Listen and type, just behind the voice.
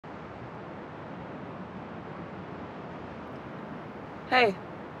Hey,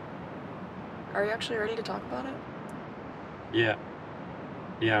 are you actually ready to talk about it? Yeah,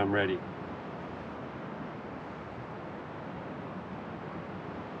 yeah, I'm ready.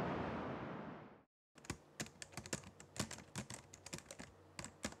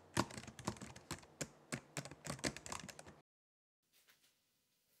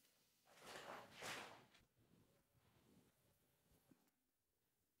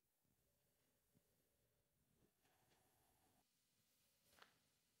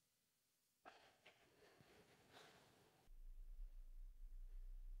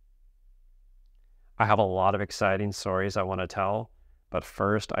 I have a lot of exciting stories I want to tell, but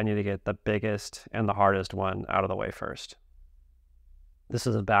first I need to get the biggest and the hardest one out of the way first. This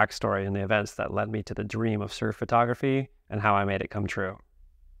is a backstory in the events that led me to the dream of surf photography and how I made it come true.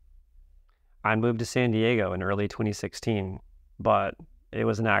 I moved to San Diego in early 2016, but it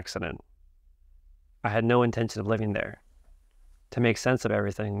was an accident. I had no intention of living there. To make sense of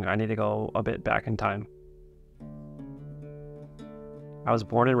everything, I need to go a bit back in time. I was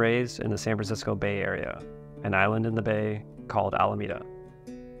born and raised in the San Francisco Bay Area, an island in the bay called Alameda.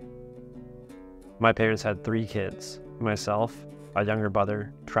 My parents had 3 kids, myself, a younger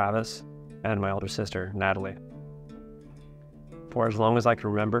brother, Travis, and my older sister, Natalie. For as long as I can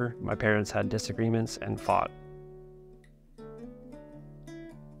remember, my parents had disagreements and fought.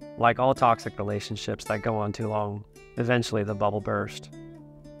 Like all toxic relationships that go on too long, eventually the bubble burst.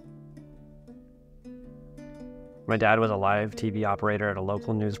 My dad was a live TV operator at a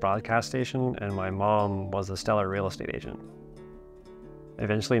local news broadcast station, and my mom was a stellar real estate agent.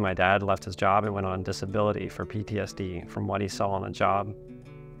 Eventually, my dad left his job and went on disability for PTSD from what he saw on the job.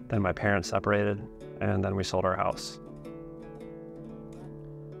 Then my parents separated, and then we sold our house.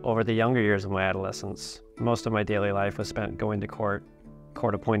 Over the younger years of my adolescence, most of my daily life was spent going to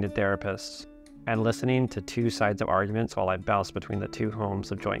court-appointed therapists, and listening to two sides of arguments while I bounced between the 2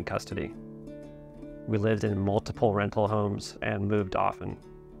 homes of joint custody. We lived in multiple rental homes and moved often.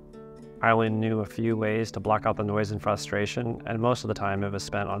 I only knew a few ways to block out the noise and frustration, and most of the time it was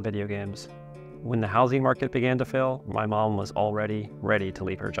spent on video games. When the housing market began to fail, my mom was already ready to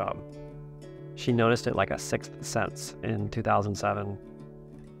leave her job. She noticed it like a sixth sense in 2007,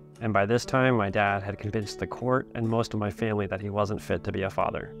 and by this time my dad had convinced the court and most of my family that he wasn't fit to be a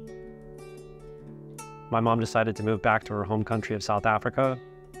father. My mom decided to move back to her home country of South Africa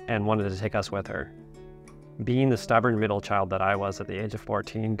and wanted to take us with her. Being the stubborn middle child that I was at the age of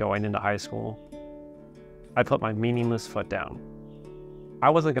 14 going into high school, I put my meaningless foot down.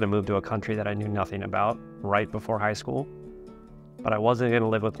 I wasn't going to move to a country that I knew nothing about right before high school, but I wasn't going to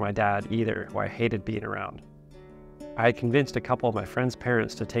live with my dad either, who I hated being around. I had convinced a couple of my friends'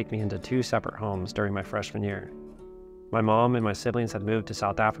 parents to take me into 2 separate homes during my freshman year. My mom and my siblings had moved to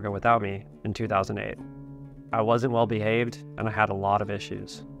South Africa without me in 2008. I wasn't well behaved, and I had a lot of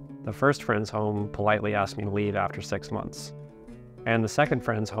issues. The first friend's home politely asked me to leave after 6 months, and the second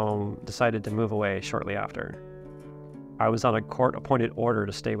friend's home decided to move away shortly after. I was on a court-appointed order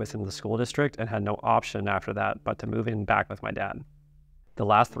to stay within the school district and had no option after that but to move in back with my dad. The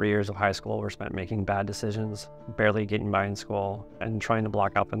last 3 years of high school were spent making bad decisions, barely getting by in school, and trying to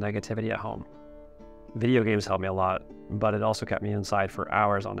block out the negativity at home. Video games helped me a lot, but it also kept me inside for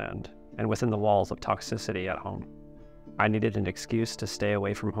hours on end, and within the walls of toxicity at home. I needed an excuse to stay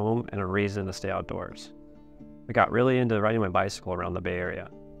away from home and a reason to stay outdoors. I got really into riding my bicycle around the Bay Area.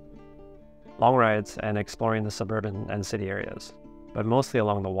 Long rides and exploring the suburban and city areas, but mostly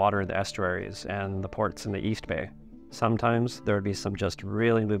along the water in the estuaries and the ports in the East Bay. Sometimes there would be some just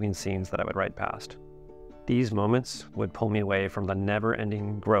really moving scenes that I would ride past. These moments would pull me away from the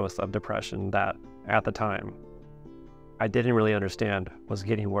never-ending growth of depression that, at the time, I didn't really understand was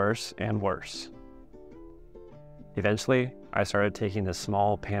getting worse and worse. Eventually, I started taking this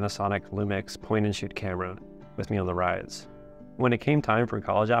small Panasonic Lumix point-and-shoot camera with me on the rides. When it came time for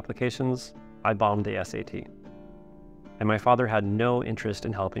college applications, I bombed the SAT. And my father had no interest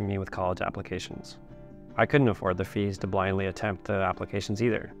in helping me with college applications. I couldn't afford the fees to blindly attempt the applications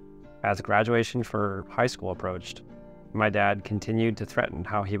either. As graduation for high school approached, my dad continued to threaten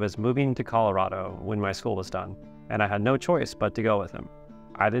how he was moving to Colorado when my school was done, and I had no choice but to go with him.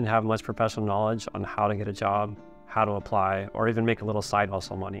 I didn't have much professional knowledge on how to get a job, how to apply, or even make a little side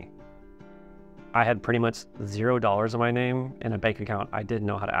hustle money. I had pretty much $0 in my name and a bank account I didn't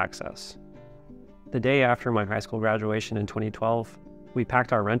know how to access. The day after my high school graduation in 2012, we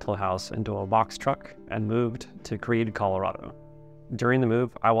packed our rental house into a box truck and moved to Creede, Colorado. During the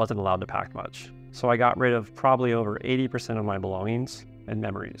move, I wasn't allowed to pack much, so I got rid of probably over 80% of my belongings and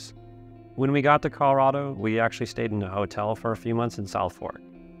memories. When we got to Colorado, we actually stayed in a hotel for a few months in South Fork.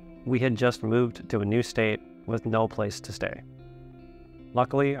 We had just moved to a new state with no place to stay.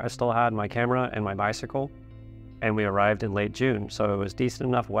 Luckily, I still had my camera and my bicycle, and we arrived in late June, so it was decent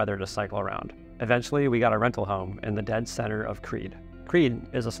enough weather to cycle around. Eventually, we got a rental home in the dead center of Creede. Creede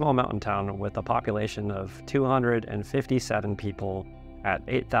is a small mountain town with a population of 257 people at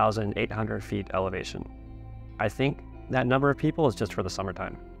 8,800 feet elevation. I think that number of people is just for the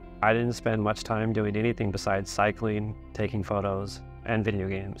summertime. I didn't spend much time doing anything besides cycling, taking photos, and video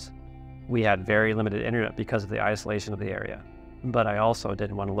games. We had very limited internet because of the isolation of the area, but I also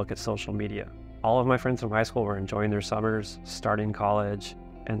didn't want to look at social media. All of my friends from high school were enjoying their summers, starting college,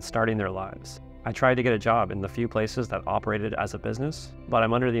 and starting their lives. I tried to get a job in the few places that operated as a business, but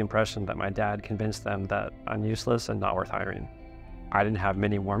I'm under the impression that my dad convinced them that I'm useless and not worth hiring. I didn't have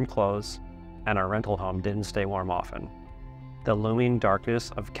many warm clothes, and our rental home didn't stay warm often. The looming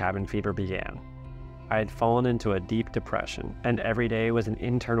darkness of cabin fever began. I had fallen into a deep depression, and every day was an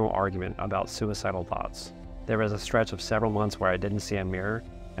internal argument about suicidal thoughts. There was a stretch of several months where I didn't see a mirror,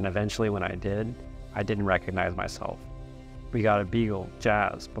 and eventually when I did, I didn't recognize myself. We got a beagle,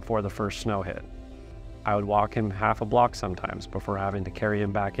 Jazz, before the first snow hit. I would walk him half a block sometimes before having to carry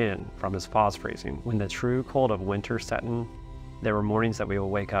him back in from his paws freezing. When the true cold of winter set in, there were mornings that we would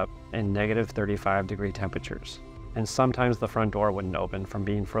wake up in negative 35-degree temperatures, and sometimes the front door wouldn't open from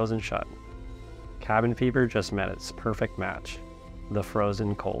being frozen shut. Cabin fever just met its perfect match, the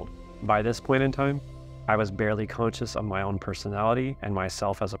frozen cold. By this point in time, I was barely conscious of my own personality and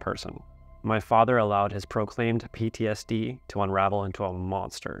myself as a person. My father allowed his proclaimed PTSD to unravel into a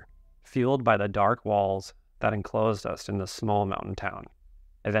monster, fueled by the dark walls that enclosed us in this small mountain town.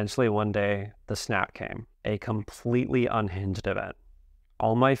 Eventually one day, the snap came, a completely unhinged event.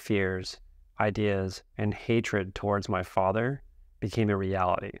 All my fears, ideas, and hatred towards my father became a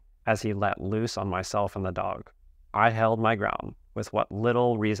reality as he let loose on myself and the dog. I held my ground with what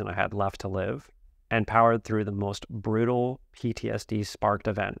little reason I had left to live and powered through the most brutal PTSD-sparked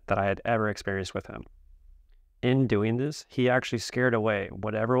event that I had ever experienced with him. In doing this, he actually scared away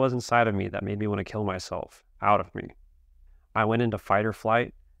whatever was inside of me that made me want to kill myself out of me. I went into fight or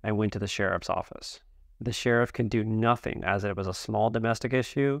flight and went to the sheriff's office. The sheriff could do nothing as it was a small domestic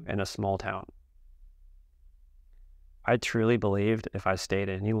issue in a small town. I truly believed if I stayed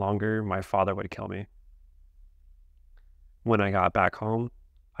any longer, my father would kill me. When I got back home,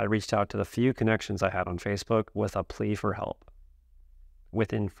 I reached out to the few connections I had on Facebook with a plea for help.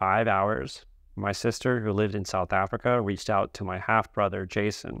 Within 5 hours, my sister, who lived in South Africa, reached out to my half-brother,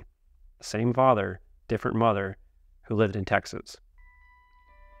 Jason, same father, different mother, who lived in Texas.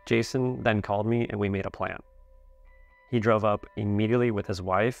 Jason then called me and we made a plan. He drove up immediately with his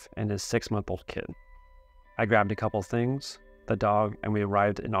wife and his 6-month-old kid. I grabbed a couple things, the dog, and we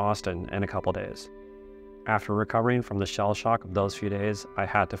arrived in Austin in a couple days. After recovering from the shell shock of those few days, I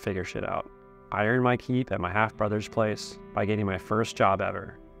had to figure shit out. I earned my keep at my half-brother's place by getting my first job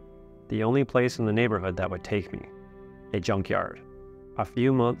ever. The only place in the neighborhood that would take me, a junkyard. A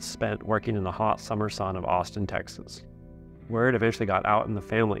few months spent working in the hot summer sun of Austin, Texas. Word eventually got out in the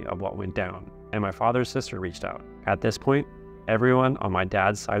family of what went down, and my father's sister reached out. At this point, everyone on my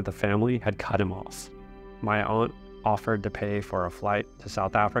dad's side of the family had cut him off. My aunt offered to pay for a flight to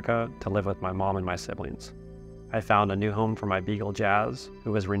South Africa to live with my mom and my siblings. I found a new home for my beagle Jazz,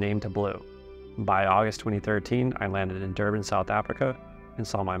 who was renamed to Blue. By August 2013, I landed in Durban, South Africa, and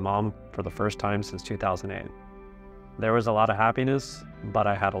saw my mom for the first time since 2008. There was a lot of happiness, but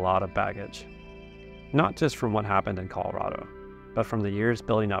I had a lot of baggage. Not just from what happened in Colorado, but from the years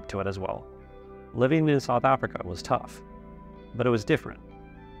building up to it as well. Living in South Africa was tough, but it was different.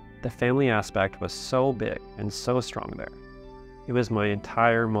 The family aspect was so big and so strong there. It was my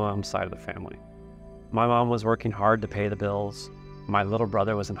entire mom's side of the family. My mom was working hard to pay the bills, my little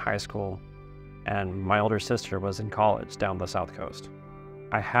brother was in high school, and my older sister was in college down the South Coast.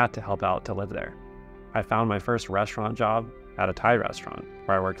 I had to help out to live there. I found my first restaurant job at a Thai restaurant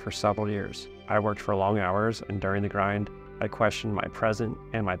where I worked for several years. I worked for long hours, and during the grind, I questioned my present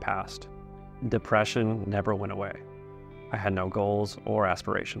and my past. Depression never went away. I had no goals or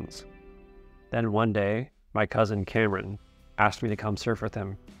aspirations. Then one day, my cousin Cameron asked me to come surf with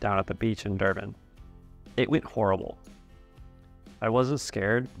him down at the beach in Durban. It went horrible. I wasn't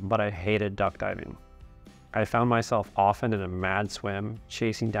scared, but I hated duck diving. I found myself often in a mad swim,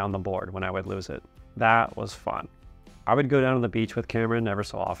 chasing down the board when I would lose it. That was fun. I would go down to the beach with Cameron ever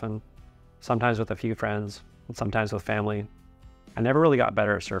so often, sometimes with a few friends, and sometimes with family. I never really got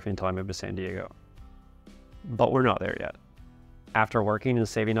better at surfing until I moved to San Diego. But we're not there yet. After working and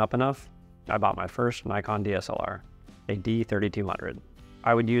saving up enough, I bought my first Nikon DSLR, a D3200.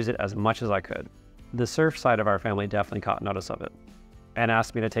 I would use it as much as I could. The surf side of our family definitely caught notice of it, and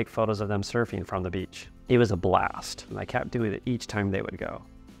asked me to take photos of them surfing from the beach. It was a blast, and I kept doing it each time they would go.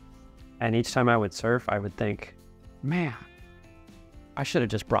 And each time I would surf, I would think, man, I should have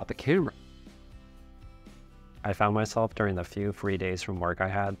just brought the camera. I found myself during the few free days from work I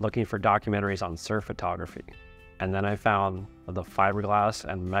had looking for documentaries on surf photography. And then I found the Fiberglass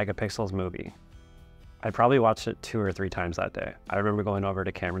and Megapixels movie. I probably watched it 2 or 3 times that day. I remember going over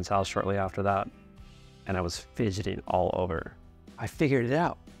to Cameron's house shortly after that, and I was fidgeting all over. I figured it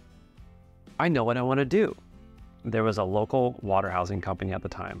out. I know what I want to do. There was a local water housing company at the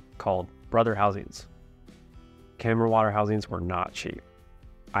time called Brother Housings. Camera water housings were not cheap.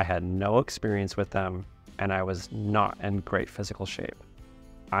 I had no experience with them, and I was not in great physical shape.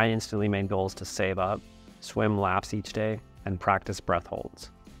 I instantly made goals to save up, swim laps each day, and practice breath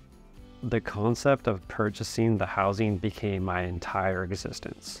holds. The concept of purchasing the housing became my entire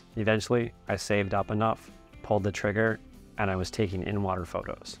existence. Eventually, I saved up enough, pulled the trigger, and I was taking in-water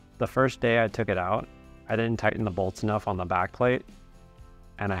photos. The first day I took it out, I didn't tighten the bolts enough on the back plate,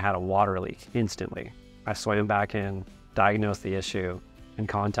 and I had a water leak instantly. I swam back in, diagnosed the issue, and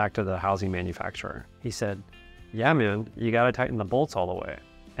contacted the housing manufacturer. He said, yeah man, you gotta tighten the bolts all the way.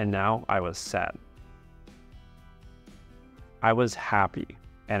 And now I was set. I was happy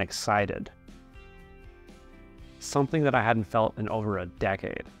and excited. Something that I hadn't felt in over a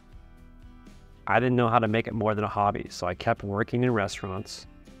decade. I didn't know how to make it more than a hobby, so I kept working in restaurants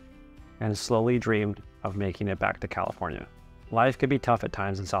and slowly dreamed of making it back to California. Life could be tough at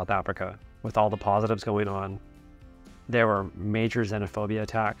times in South Africa, with all the positives going on. There were major xenophobia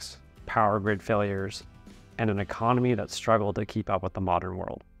attacks, power grid failures, and an economy that struggled to keep up with the modern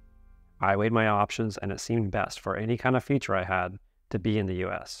world. I weighed my options, and it seemed best for any kind of future I had to be in the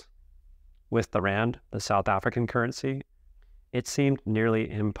US. With the rand, the South African currency, it seemed nearly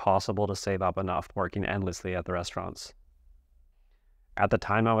impossible to save up enough working endlessly at the restaurants. At the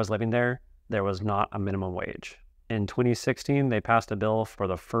time I was living there was not a minimum wage. In 2016, they passed a bill for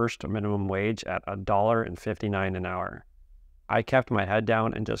the first minimum wage at $1.59 an hour. I kept my head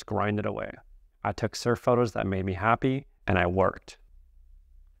down and just grinded away. I took surf photos that made me happy, and I worked.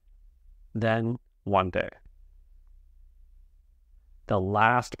 Then, one day, the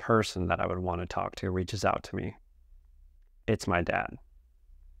last person that I would want to talk to reaches out to me. It's my dad.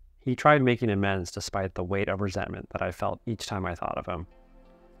 He tried making amends despite the weight of resentment that I felt each time I thought of him.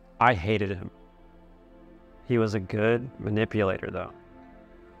 I hated him. He was a good manipulator though.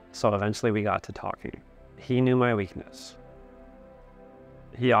 So eventually we got to talking. He knew my weakness.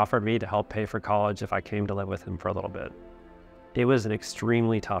 He offered me to help pay for college if I came to live with him for a little bit. It was an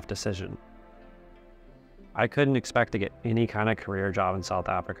extremely tough decision. I couldn't expect to get any kind of career job in South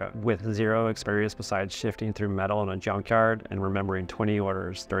Africa with zero experience besides shifting through metal in a junkyard and remembering 20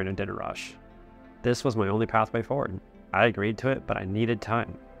 orders during a dinner rush. This was my only pathway forward. I agreed to it, but I needed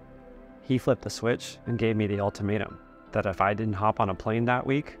time. He flipped the switch and gave me the ultimatum that if I didn't hop on a plane that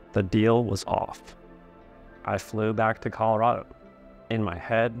week, the deal was off. I flew back to Colorado. In my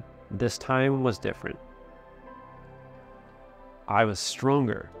head, this time was different. I was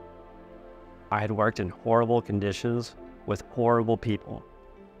stronger. I had worked in horrible conditions with horrible people.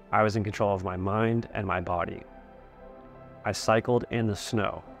 I was in control of my mind and my body. I cycled in the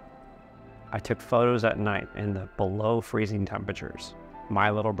snow. I took photos at night in the below freezing temperatures. My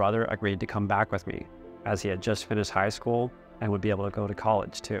little brother agreed to come back with me as he had just finished high school and would be able to go to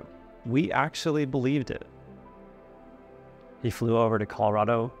college too. We actually believed it. He flew over to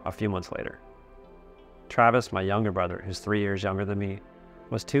Colorado a few months later. Travis, my younger brother, who's 3 years younger than me,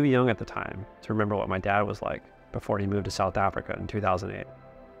 was too young at the time to remember what my dad was like before he moved to South Africa in 2008.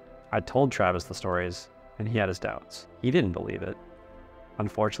 I told Travis the stories, and he had his doubts. He didn't believe it.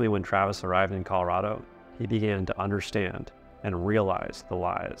 Unfortunately, when Travis arrived in Colorado, he began to understand and realize the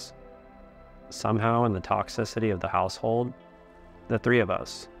lies. Somehow, in the toxicity of the household, the three of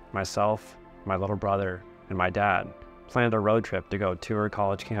us, myself, my little brother, and my dad, planned a road trip to go tour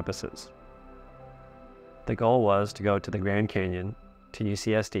college campuses. The goal was to go to the Grand Canyon, to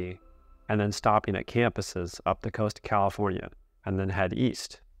UCSD, and then stopping at campuses up the coast of California, and then head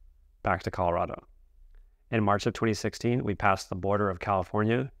east, back to Colorado. In March of 2016, we passed the border of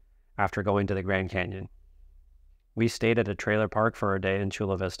California after going to the Grand Canyon. We stayed at a trailer park for a day in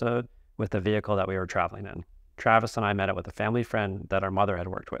Chula Vista with the vehicle that we were traveling in. Travis and I met up with a family friend that our mother had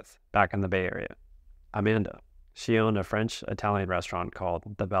worked with back in the Bay Area, Amanda. She owned a French-Italian restaurant called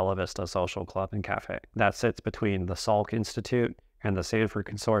the Bella Vista Social Club and Cafe that sits between the Salk Institute and the Sanford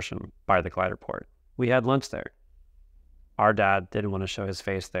Consortium by the glider port. We had lunch there. Our dad didn't want to show his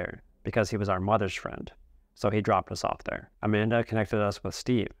face there because he was our mother's friend, so he dropped us off there. Amanda connected us with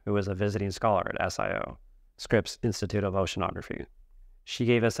Steve, who was a visiting scholar at SIO, Scripps Institute of Oceanography. She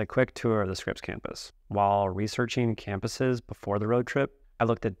gave us a quick tour of the Scripps campus. While researching campuses before the road trip, I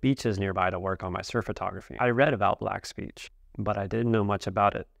looked at beaches nearby to work on my surf photography. I read about Black's Beach, but I didn't know much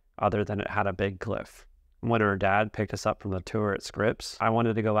about it other than it had a big cliff. When her dad picked us up from the tour at Scripps, I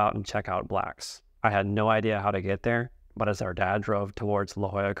wanted to go out and check out Black's. I had no idea how to get there, but as our dad drove towards La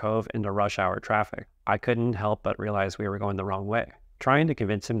Jolla Cove into rush hour traffic, I couldn't help but realize we were going the wrong way. Trying to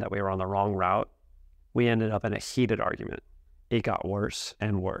convince him that we were on the wrong route, we ended up in a heated argument. It got worse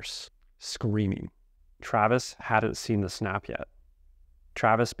and worse. Screaming. Travis hadn't seen the snap yet.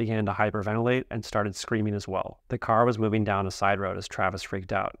 Travis began to hyperventilate and started screaming as well. The car was moving down a side road as Travis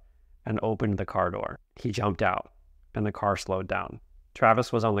freaked out and opened the car door. He jumped out, and the car slowed down.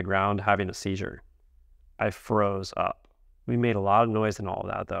 Travis was on the ground having a seizure. I froze up. We made a lot of noise and all of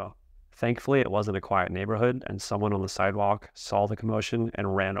that, though. Thankfully, it wasn't a quiet neighborhood, and someone on the sidewalk saw the commotion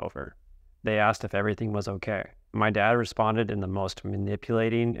and ran over. They asked if everything was okay. My dad responded in the most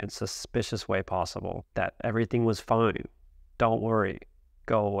manipulating and suspicious way possible, that everything was fine. Don't worry.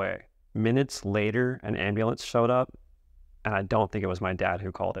 Go away. Minutes later, an ambulance showed up, and I don't think it was my dad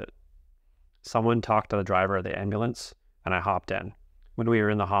who called it. Someone talked to the driver of the ambulance, and I hopped in. When we were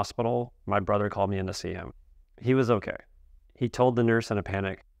in the hospital, my brother called me in to see him. He was okay. He told the nurse in a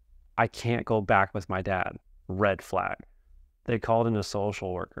panic, "I can't go back with my dad." Red flag. They called in a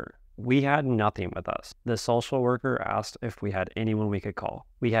social worker. We had nothing with us. The social worker asked if we had anyone we could call.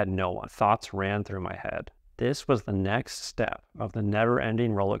 We had no one. Thoughts ran through my head. This was the next step of the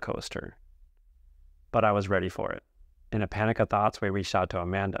never-ending roller coaster. But I was ready for it. In a panic of thoughts, we reached out to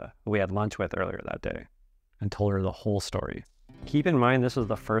Amanda, who we had lunch with earlier that day, and told her the whole story. Keep in mind, this was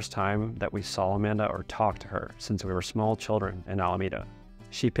the first time that we saw Amanda or talked to her since we were small children in Alameda.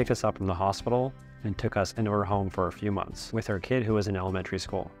 She picked us up from the hospital and took us into her home for a few months with her kid who was in elementary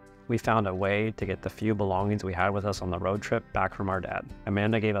school. We found a way to get the few belongings we had with us on the road trip back from our dad.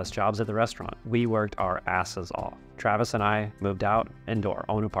 Amanda gave us jobs at the restaurant. We worked our asses off. Travis and I moved out into our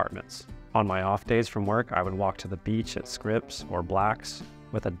own apartments. On my off days from work, I would walk to the beach at Scripps or Black's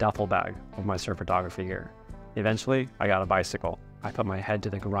with a duffel bag of my surf photography gear. Eventually, I got a bicycle. I put my head to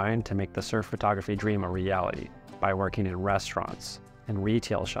the grind to make the surf photography dream a reality by working in restaurants, in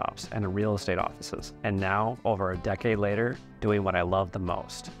retail shops, and in real estate offices. And now, over a decade later, doing what I love the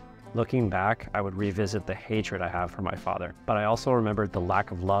most. Looking back, I would revisit the hatred I have for my father, but I also remembered the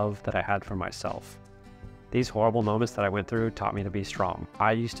lack of love that I had for myself. These horrible moments that I went through taught me to be strong.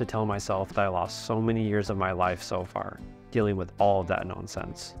 I used to tell myself that I lost so many years of my life so far, dealing with all of that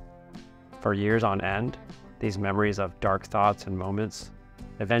nonsense. For years on end, these memories of dark thoughts and moments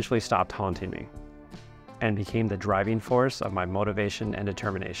eventually stopped haunting me and became the driving force of my motivation and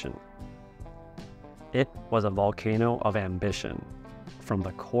determination. It was a volcano of ambition from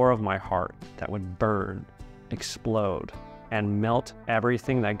the core of my heart that would burn, explode, and melt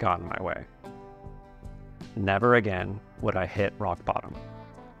everything that got in my way. Never again would I hit rock bottom.